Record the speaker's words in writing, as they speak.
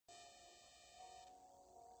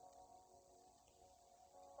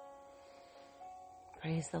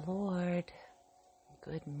Praise the Lord.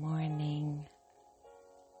 Good morning.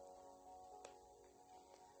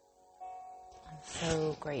 I'm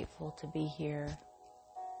so grateful to be here.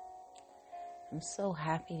 I'm so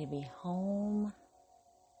happy to be home.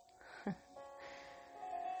 I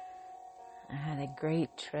had a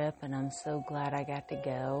great trip and I'm so glad I got to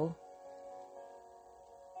go.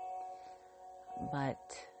 But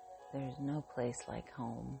there's no place like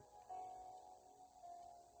home.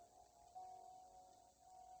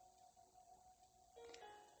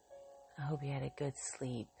 I hope you had a good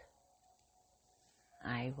sleep.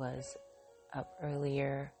 I was up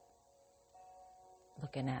earlier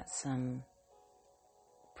looking at some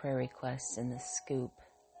prayer requests in the Scoop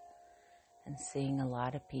and seeing a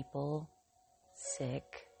lot of people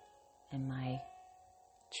sick in my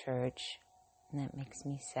church, and that makes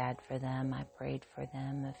me sad for them. I prayed for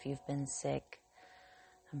them. If you've been sick,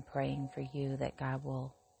 I'm praying for you that God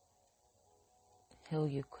will heal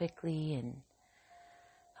you quickly and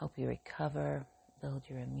help you recover, build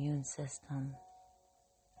your immune system.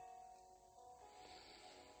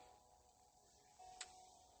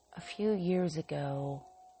 A few years ago,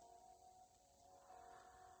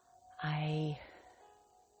 I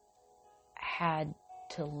had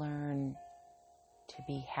to learn to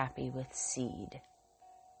be happy with seed.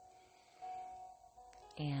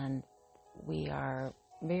 And we are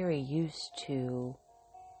very used to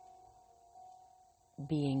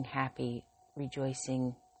being happy,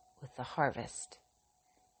 rejoicing with the harvest.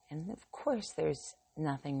 And of course, there's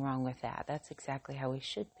nothing wrong with that. That's exactly how we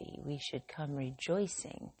should be. We should come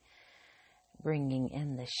rejoicing, bringing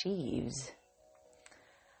in the sheaves.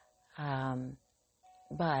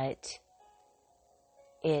 But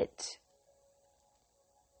it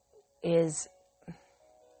is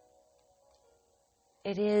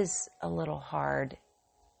a little hard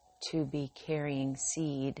to be carrying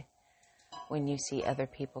seed when you see other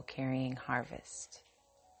people carrying harvest.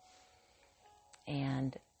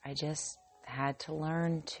 And I just had to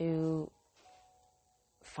learn to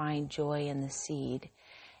find joy in the seed.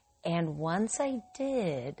 And once I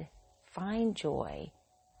did find joy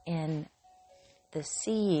in the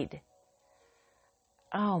seed,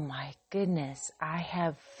 oh my goodness, I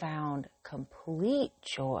have found complete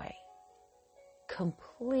joy,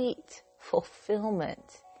 complete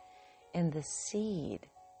fulfillment in the seed.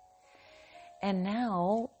 And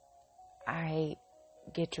now I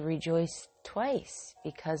get to rejoice twice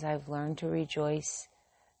because I've learned to rejoice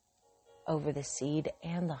over the seed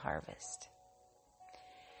and the harvest.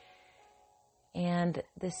 And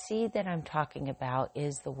the seed that I'm talking about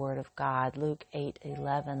is the Word of God. Luke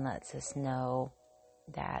 8:11 lets us know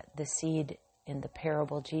that the seed in the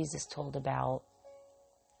parable Jesus told about,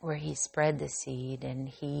 where he spread the seed and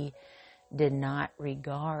he did not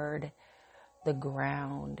regard the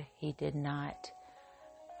ground. He did not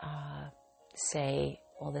say,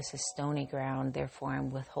 well, this is stony ground, therefore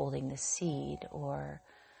I'm withholding the seed, or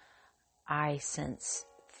I sense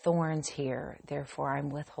thorns here, therefore I'm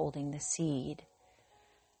withholding the seed.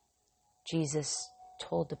 Jesus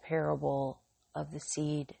told the parable of the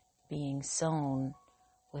seed being sown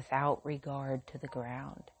without regard to the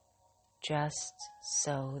ground. Just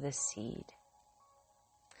sow the seed.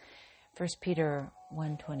 1 Peter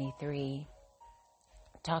 1:23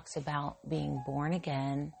 talks about being born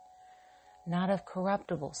again, not of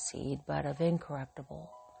corruptible seed, but of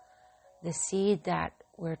incorruptible. The seed that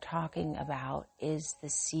we're talking about is the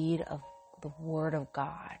seed of the Word of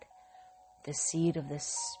God, the seed of the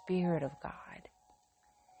Spirit of God.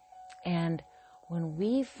 And when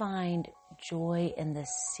we find joy in the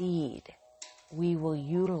seed, we will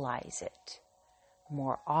utilize it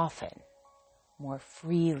more often, more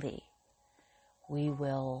freely. We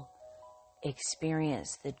will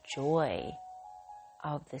experience the joy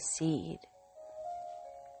of the seed.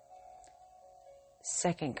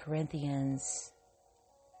 2 Corinthians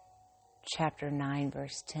chapter 9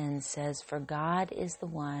 verse 10 says, "For God is the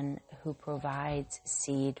one who provides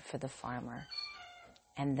seed for the farmer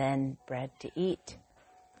and then bread to eat."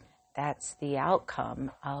 That's the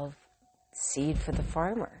outcome of seed for the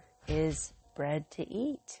farmer, is bread to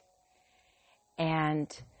eat.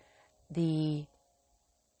 And the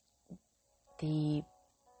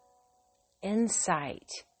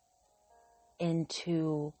insight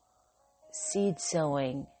into seed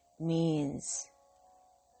sowing means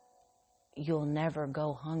you'll never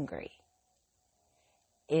go hungry,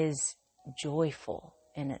 is joyful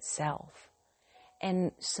in itself.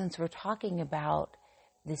 And since we're talking about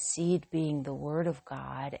the seed being the Word of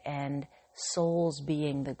God and souls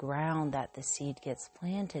being the ground that the seed gets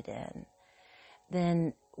planted in,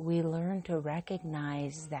 then we learn to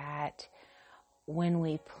recognize that when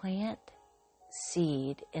we plant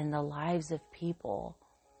seed in the lives of people,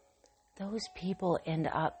 those people end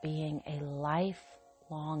up being a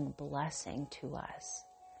lifelong blessing to us.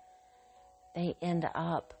 They end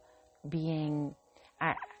up being,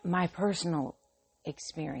 my personal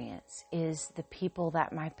experience is the people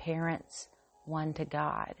that my parents won to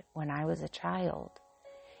God when I was a child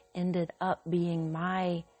ended up being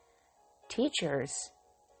my teachers.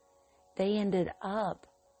 They ended up,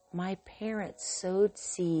 my parents sowed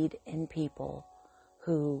seed in people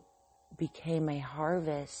who became a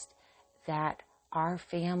harvest that our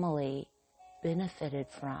family benefited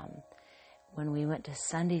from. When we went to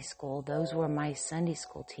Sunday school, those were my Sunday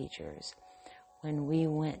school teachers. When we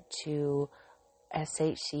went to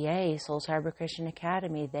SHCA, Souls Harbor Christian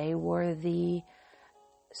Academy, they were the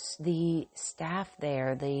staff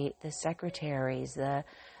there, the secretaries, the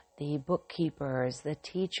bookkeepers, the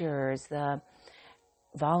teachers, the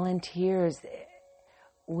volunteers.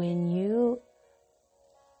 When you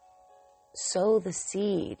sow the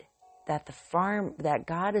seed that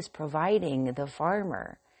God is providing the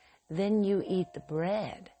farmer, then you eat the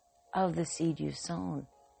bread of the seed you've sown.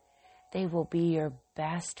 They will be your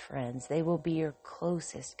best friends. They will be your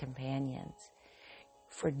closest companions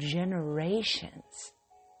for generations.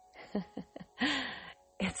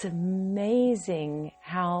 It's amazing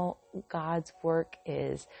how God's work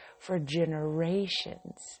is for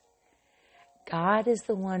generations. God is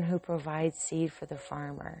the one who provides seed for the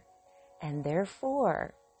farmer, and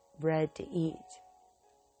therefore bread to eat.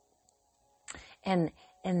 And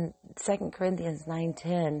in 2 Corinthians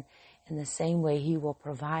 9:10, in the same way, He will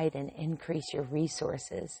provide and increase your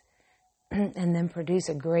resources and then produce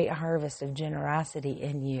a great harvest of generosity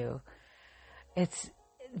in you. It's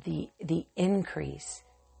the increase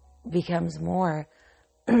becomes more,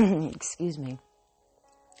 excuse me,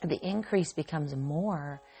 the increase becomes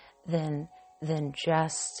more than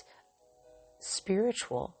just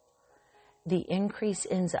spiritual. The increase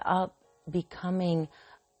ends up becoming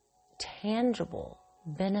tangible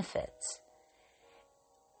benefits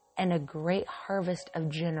and a great harvest of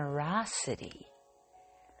generosity.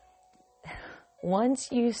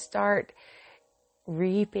 Once you start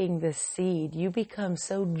reaping the seed, you become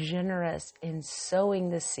so generous in sowing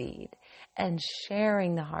the seed and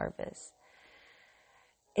sharing the harvest.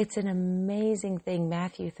 It's an amazing thing.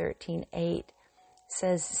 Matthew 13:8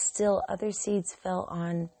 says, still other seeds fell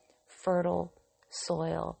on fertile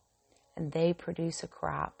soil, and they produce a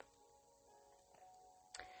crop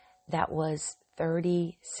that was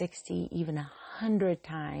 30, 60, even 100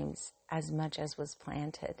 times as much as was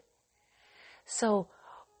planted. So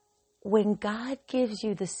when God gives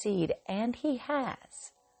you the seed, and He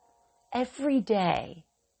has, every day,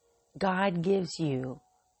 God gives you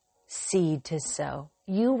seed to sow.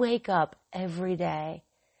 You wake up every day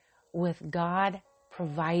with God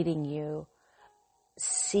providing you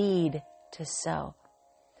seed to sow.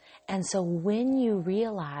 And so when you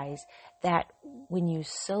realize that when you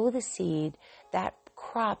sow the seed, that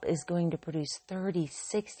crop is going to produce 30,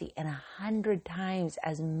 60, and 100 times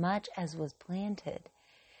as much as was planted,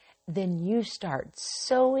 then you start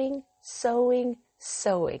sowing, sowing,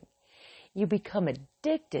 sowing. You become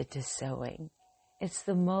addicted to sowing. It's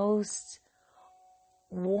the most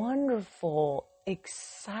wonderful,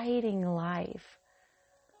 exciting life.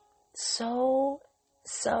 Sow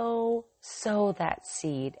that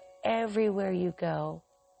seed everywhere you go.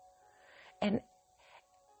 And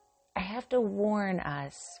I have to warn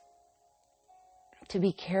us to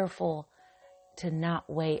be careful to not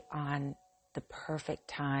wait on the perfect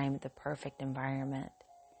time, the perfect environment.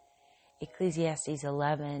 Ecclesiastes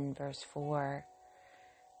 11 verse 4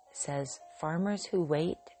 says, farmers who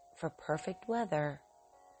wait for perfect weather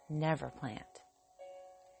never plant.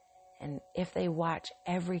 And if they watch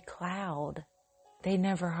every cloud, they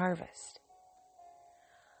never harvest.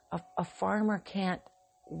 A farmer can't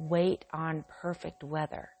wait on perfect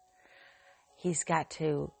weather. He's got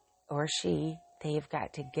to, or she, they've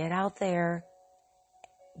got to get out there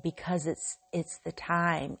because it's the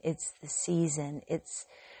time, it's the season.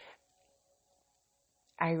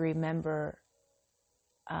 I remember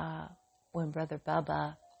when Brother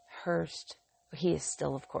Bubba Hurst, he is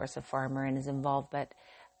still, of course, a farmer and is involved, but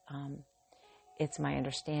it's my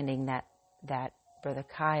understanding that Brother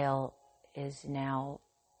Kyle is now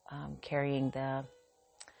carrying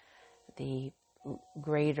the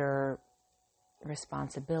greater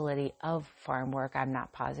responsibility of farm work. I'm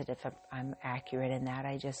not positive if I'm accurate in that.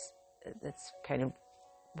 That's kind of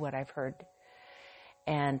what I've heard.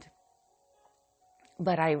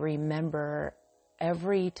 But I remember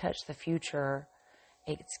every Touch the Future,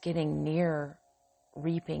 it's getting near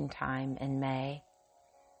reaping time in May.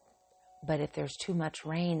 But if there's too much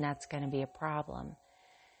rain, that's going to be a problem.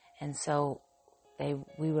 And so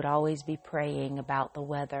we would always be praying about the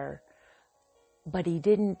weather. But he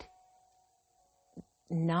didn't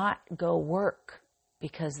not go work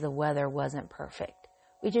because the weather wasn't perfect.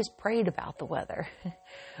 We just prayed about the weather.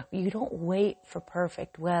 You don't wait for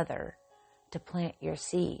perfect weather to plant your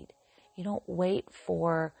seed. You don't wait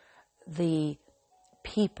for the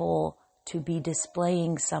people to be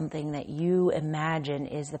displaying something that you imagine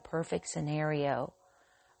is the perfect scenario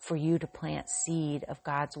for you to plant seed of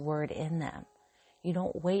God's word in them. You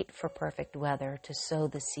don't wait for perfect weather to sow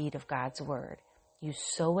the seed of God's word. You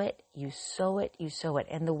sow it, you sow it, you sow it.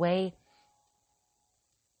 And the way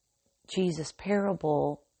Jesus'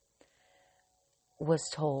 parable was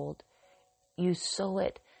told, you sow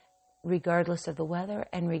it regardless of the weather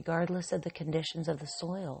and regardless of the conditions of the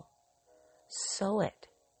soil. Sow it.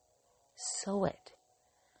 Sow it.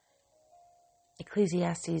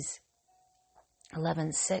 Ecclesiastes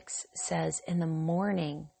 11:6 says, in the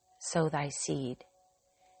morning sow thy seed,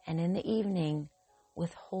 and in the evening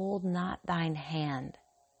withhold not thine hand,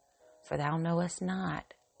 for thou knowest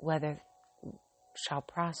not whether shall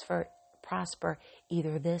prosper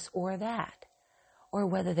either this or that, or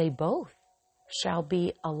whether they both shall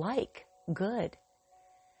be alike good.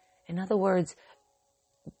 In other words,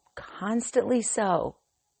 constantly sow.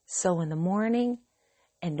 Sow in the morning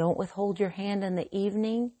and don't withhold your hand in the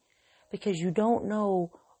evening, because you don't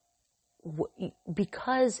know,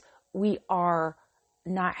 because we are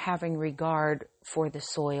not having regard for the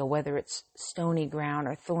soil, whether it's stony ground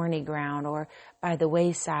or thorny ground or by the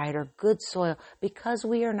wayside or good soil, because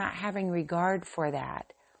we are not having regard for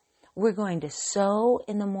that. We're going to sow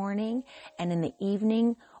in the morning, and in the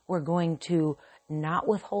evening we're going to not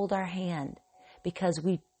withhold our hand, because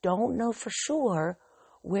we don't know for sure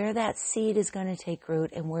where that seed is going to take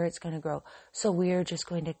root and where it's going to grow. So we are just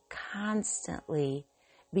going to constantly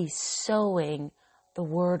be sowing the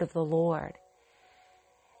word of the Lord.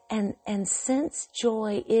 And since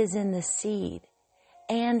joy is in the seed,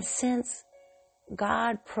 and since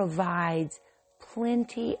God provides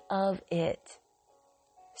plenty of it,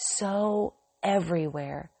 sow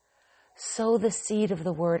everywhere. Sow the seed of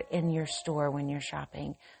the word in your store when you're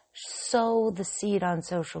shopping. Sow the seed on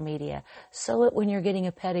social media. Sow it when you're getting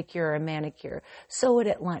a pedicure or a manicure. Sow it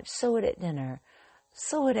at lunch. Sow it at dinner.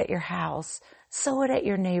 Sow it at your house. Sow it at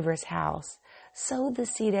your neighbor's house. Sow the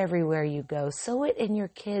seed everywhere you go. Sow it in your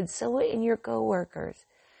kids. Sow it in your coworkers.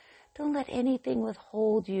 Don't let anything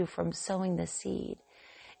withhold you from sowing the seed.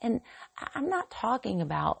 And I'm not talking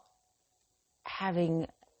about having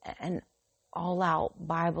an all-out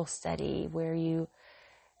Bible study where you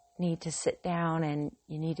need to sit down and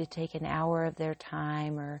you need to take an hour of their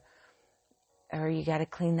time, or you got to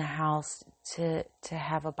clean the house to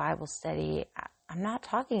have a Bible study. I'm not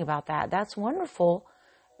talking about that. That's wonderful.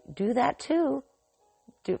 Do that too.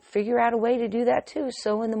 Figure out a way to do that too.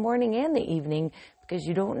 Sow in the morning and the evening, because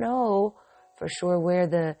you don't know for sure where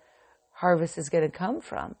the harvest is going to come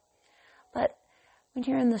from. But when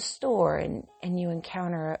you're in the store and you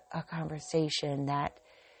encounter a conversation that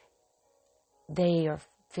they are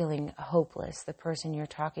feeling hopeless, the person you're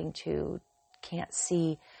talking to can't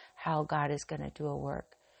see how God is going to do a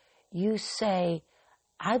work, you say,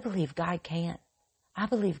 I believe God can. I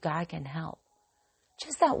believe God can help.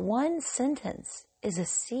 Just that one sentence is a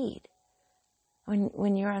seed.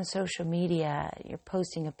 When you're on social media, you're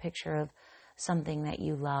posting a picture of something that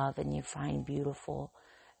you love and you find beautiful.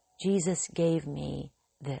 Jesus gave me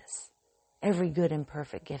this. Every good and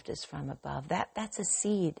perfect gift is from above. That's a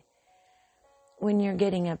seed. When you're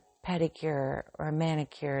getting a pedicure or a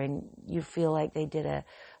manicure and you feel like they did a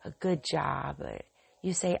good job,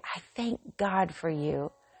 you say, I thank God for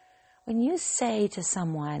you. When you say to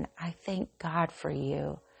someone, I thank God for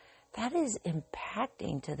you, that is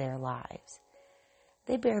impacting to their lives.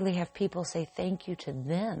 They barely have people say thank you to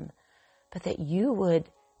them, but that you would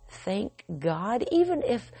thank God, even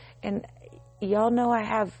if, and y'all know I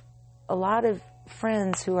have a lot of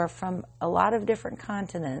friends who are from a lot of different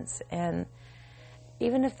continents, and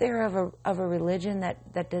even if they're of a religion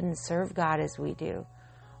that didn't serve God as we do,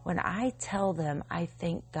 when I tell them I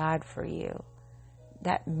thank God for you,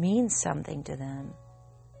 that means something to them.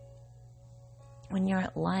 When you're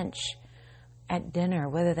at lunch, at dinner,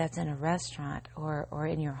 whether that's in a restaurant or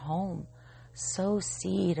in your home, sow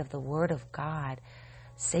seed of the Word of God.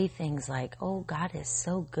 Say things like, oh, God is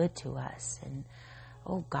so good to us, and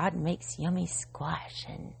oh, God makes yummy squash,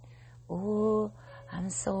 and oh, I'm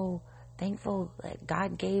so thankful that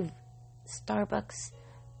God gave Starbucks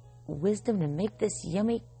wisdom to make this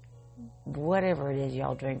yummy, whatever it is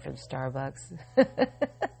y'all drink from Starbucks.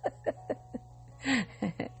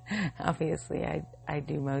 Obviously, I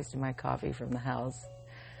do most of my coffee from the house.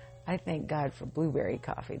 I thank God for blueberry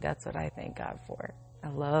coffee. That's what I thank God for. I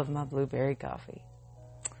love my blueberry coffee.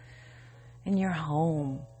 In your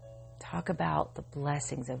home, talk about the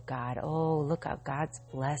blessings of God. Oh, look how God's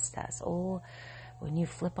blessed us. Oh, when you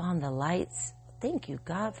flip on the lights, thank you,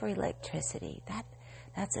 God, for electricity.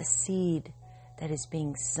 That's a seed that is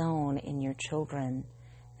being sown in your children,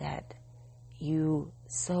 that you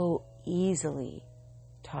so easily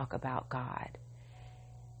talk about God.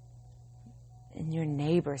 In your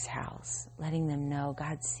neighbor's house, letting them know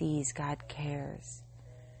God sees, God cares.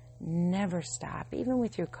 Never stop. Even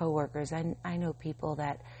with your coworkers, I know people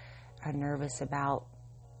that are nervous about,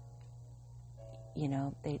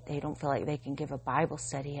 they don't feel like they can give a Bible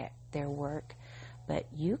study at their work, but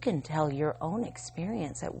you can tell your own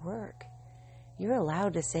experience at work. You're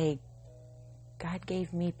allowed to say, God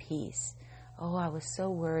gave me peace. Oh, I was so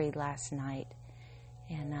worried last night.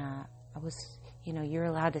 And you're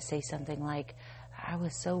allowed to say something like, I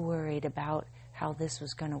was so worried about how this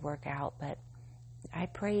was going to work out, but I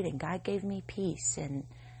prayed and God gave me peace, and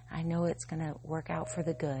I know it's going to work out for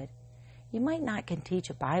the good. You might not can teach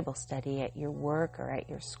a Bible study at your work or at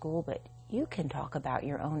your school, but you can talk about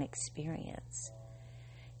your own experience.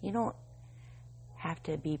 You don't have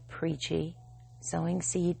to be preachy. Sowing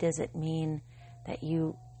seed doesn't mean that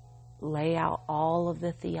you lay out all of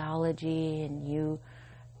the theology and you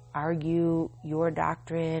argue your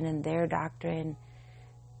doctrine and their doctrine.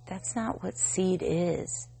 That's not what seed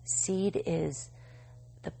is. Seed is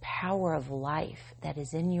the power of life that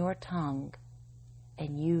is in your tongue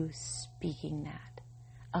and you speaking that.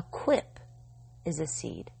 A quip is a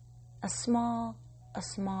seed. A small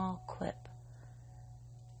quip.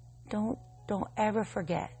 Don't ever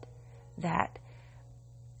forget that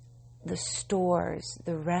the stores,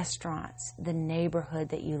 the restaurants, the neighborhood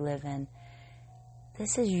that you live in,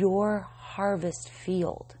 this is your harvest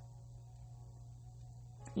field.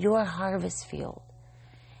 Your harvest field.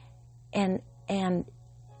 And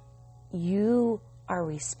you are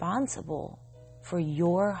responsible for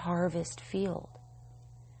your harvest field.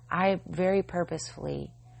 I very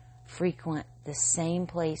purposefully frequent the same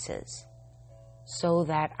places so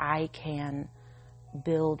that I can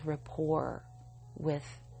build rapport with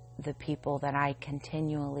the people that I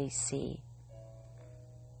continually see.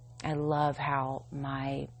 I love how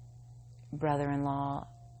my brother-in-law,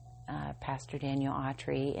 Pastor Daniel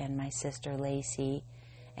Autry, and my sister Lacey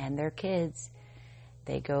and their kids,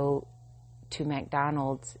 they go to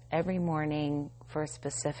McDonald's every morning for a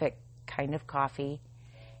specific kind of coffee,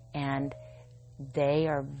 and they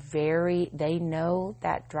know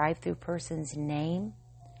that drive-through person's name.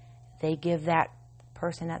 They give that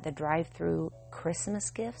person at the drive-through Christmas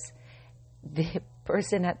gifts. The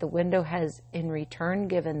person at the window has in return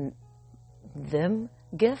given them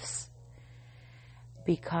gifts,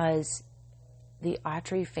 because the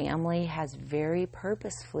Autry family has very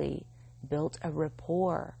purposefully built a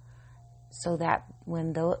rapport so that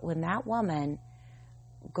when that woman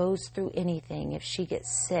goes through anything, if she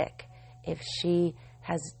gets sick, if she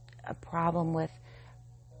has a problem with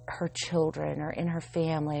her children or in her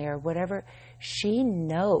family or whatever, she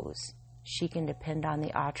knows she can depend on the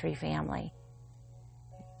Autry family.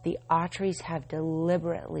 The Autrys have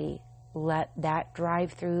deliberately let that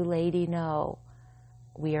drive-through lady know,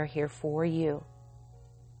 we are here for you.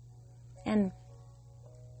 And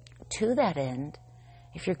to that end,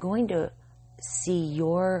 if you're going to see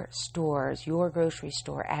your stores, your grocery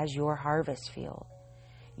store as your harvest field,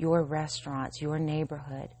 your restaurants, your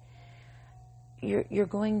neighborhood, you're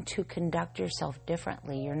going to conduct yourself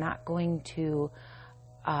differently. You're not going to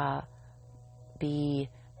be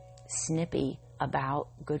snippy about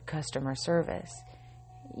good customer service.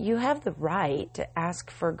 You have the right to ask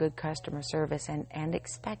for good customer service and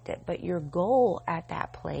expect it, but your goal at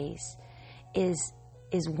that place is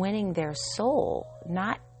winning their soul,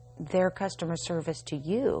 not their customer service to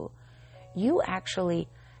you. You actually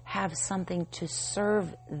have something to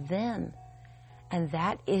serve them, and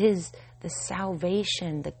that is the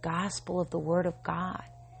salvation, the gospel of the Word of God.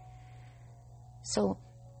 So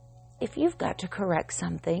if you've got to correct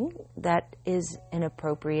something that is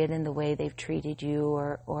inappropriate in the way they've treated you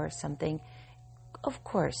or something, of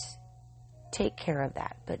course, take care of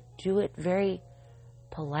that. But do it very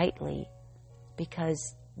politely,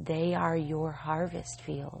 because they are your harvest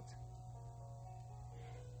field.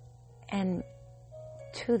 And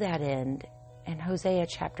to that end, in Hosea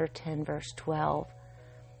chapter 10, verse 12,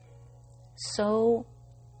 sow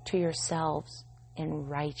to yourselves in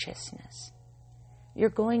righteousness. You're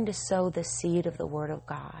going to sow the seed of the Word of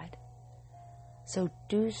God. So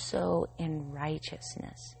do so in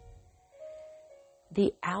righteousness.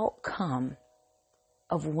 the outcome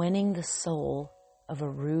of winning the soul of a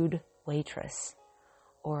rude waitress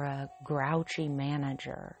or a grouchy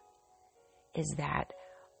manager is that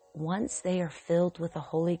once they are filled with the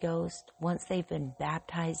Holy Ghost, once they've been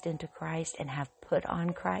baptized into Christ and have put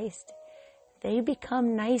on Christ, they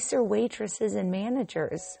become nicer waitresses and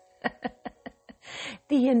managers.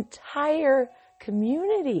 The entire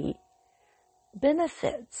community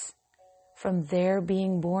benefits from their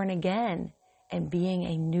being born again and being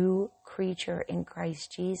a new creature in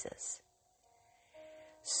Christ Jesus.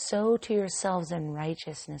 Sow to yourselves in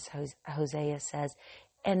righteousness, Hosea says.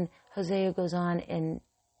 And Hosea goes on in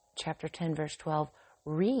chapter 10, verse 12,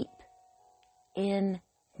 reap in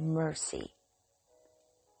mercy.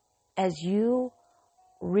 As you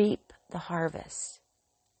reap the harvest,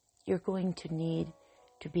 you're going to need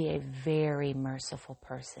to be a very merciful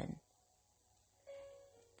person.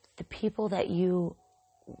 The people that you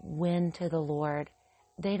win to the Lord,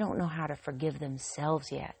 they don't know how to forgive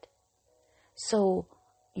themselves yet. So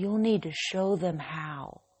you'll need to show them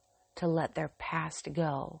how to let their past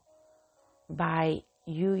go by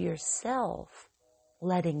you yourself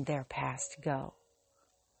letting their past go.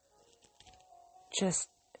 Just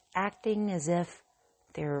acting as if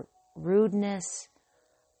their rudeness,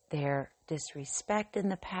 their disrespect in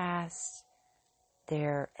the past,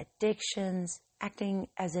 their addictions, acting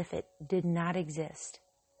as if it did not exist.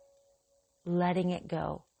 Letting it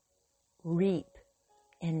go. Reap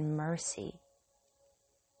in mercy.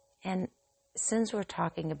 And since we're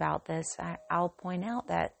talking about this, I'll point out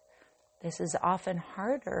that this is often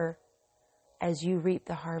harder as you reap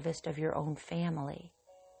the harvest of your own family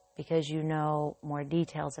because you know more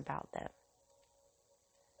details about them.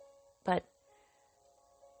 But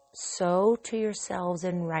sow to yourselves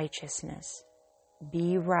in righteousness.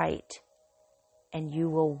 Be right, and you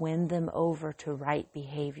will win them over to right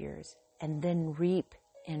behaviors. And then reap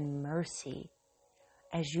in mercy.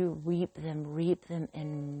 As you reap them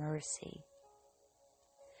in mercy.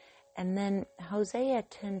 And then Hosea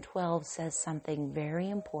 10:12 says something very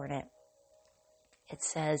important. It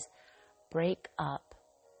says, break up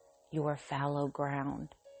your fallow ground.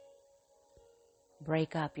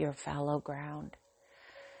 Break up your fallow ground.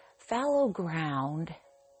 Fallow ground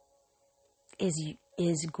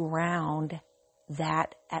is ground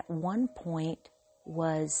that at one point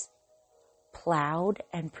was plowed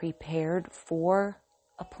and prepared for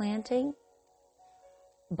a planting,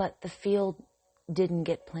 but the field didn't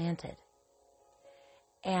get planted.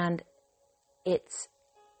 And it's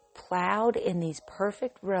plowed in these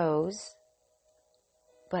perfect rows,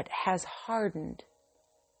 but has hardened.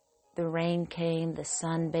 The rain came, the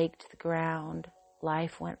sun baked the ground,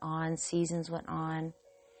 life went on, seasons went on.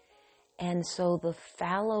 And so the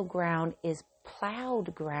fallow ground is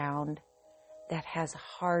plowed ground that has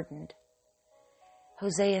hardened.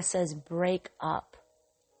 Hosea says, break up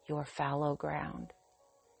your fallow ground.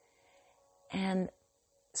 And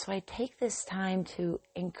so I take this time to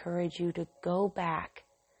encourage you to go back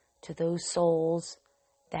to those souls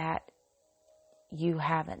that you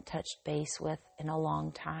haven't touched base with in a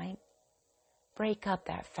long time. Break up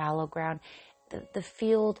that fallow ground. The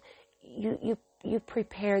field, you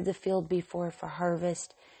prepared the field before for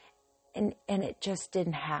harvest, and it just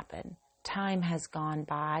didn't happen. Time has gone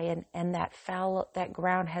by, and that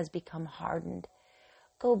ground has become hardened.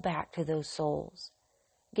 Go back to those souls.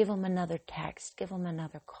 Give them another text. Give them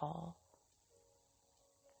another call.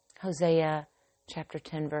 Hosea chapter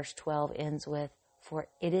 10 verse 12 ends with, for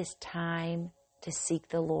it is time to seek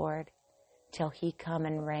the Lord till he come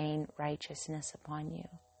and rain righteousness upon you.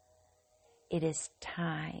 It is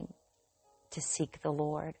time to seek the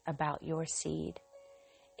Lord about your seed.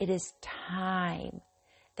 It is time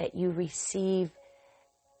that you receive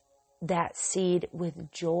that seed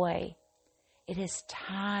with joy. It is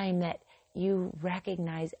time that you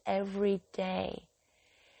recognize every day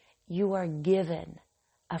you are given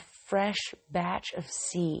a fresh batch of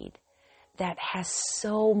seed that has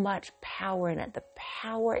so much power in it. The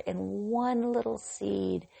power in one little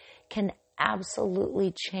seed can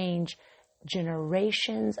absolutely change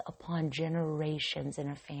generations upon generations in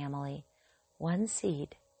a family. One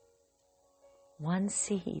seed. One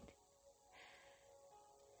seed.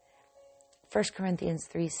 1 Corinthians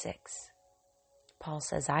 3:6. Paul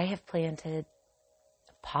says, I have planted,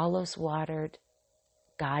 Apollos watered,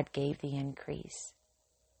 God gave the increase.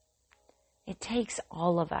 It takes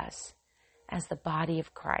all of us as the body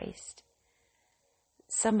of Christ.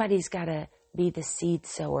 Somebody's got to be the seed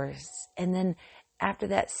sowers. And then after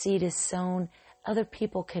that seed is sown, other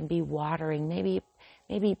people can be watering.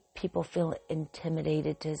 Maybe people feel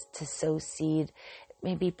intimidated to sow seed.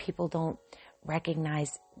 Maybe people don't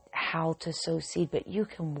recognize how to sow seed, but you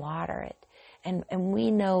can water it. And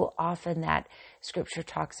we know often that Scripture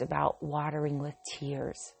talks about watering with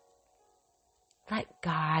tears. Let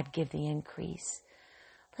God give the increase.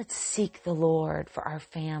 Let's seek the Lord for our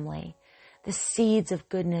family. The seeds of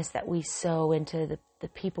goodness that we sow into the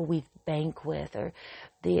people we bank with, or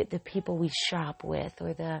the people we shop with,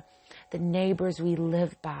 or the neighbors we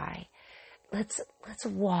live by. Let's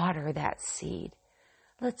water that seed.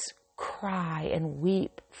 Let's cry and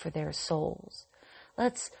weep for their souls.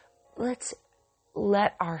 Let's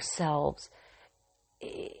let ourselves,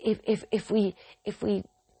 if we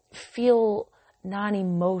feel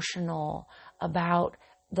non-emotional about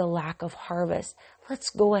the lack of harvest, let's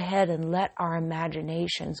go ahead and let our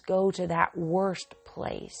imaginations go to that worst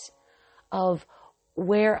place of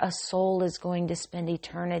where a soul is going to spend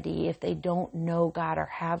eternity if they don't know God or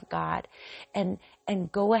have God, and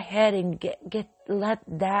go ahead and let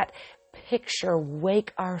that picture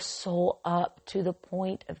wake our soul up to the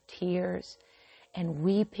point of tears and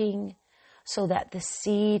weeping, so that the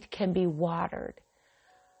seed can be watered.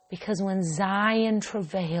 Because when Zion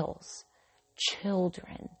travails,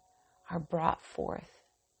 children are brought forth.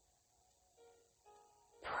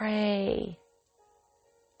 Pray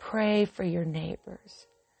for your neighbors.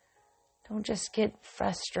 Don't just get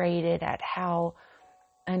frustrated at how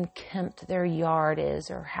unkempt their yard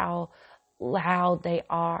is or how loud they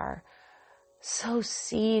are. Sow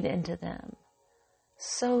seed into them.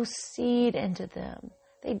 Sow seed into them.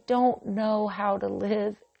 They don't know how to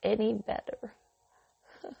live any better.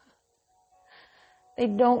 They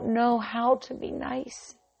don't know how to be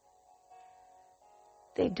nice.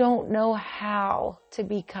 They don't know how to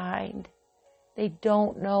be kind. They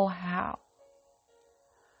don't know how.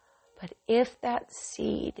 But if that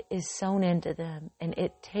seed is sown into them and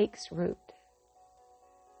it takes root,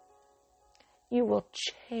 you will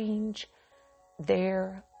change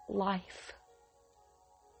their life.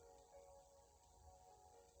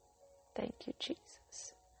 Thank you,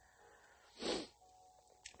 Jesus.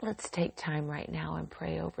 Let's take time right now and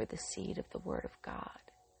pray over the seed of the Word of God.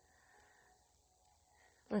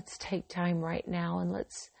 Let's take time right now and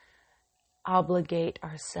let's obligate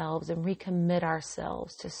ourselves and recommit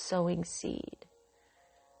ourselves to sowing seed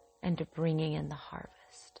and to bringing in the harvest.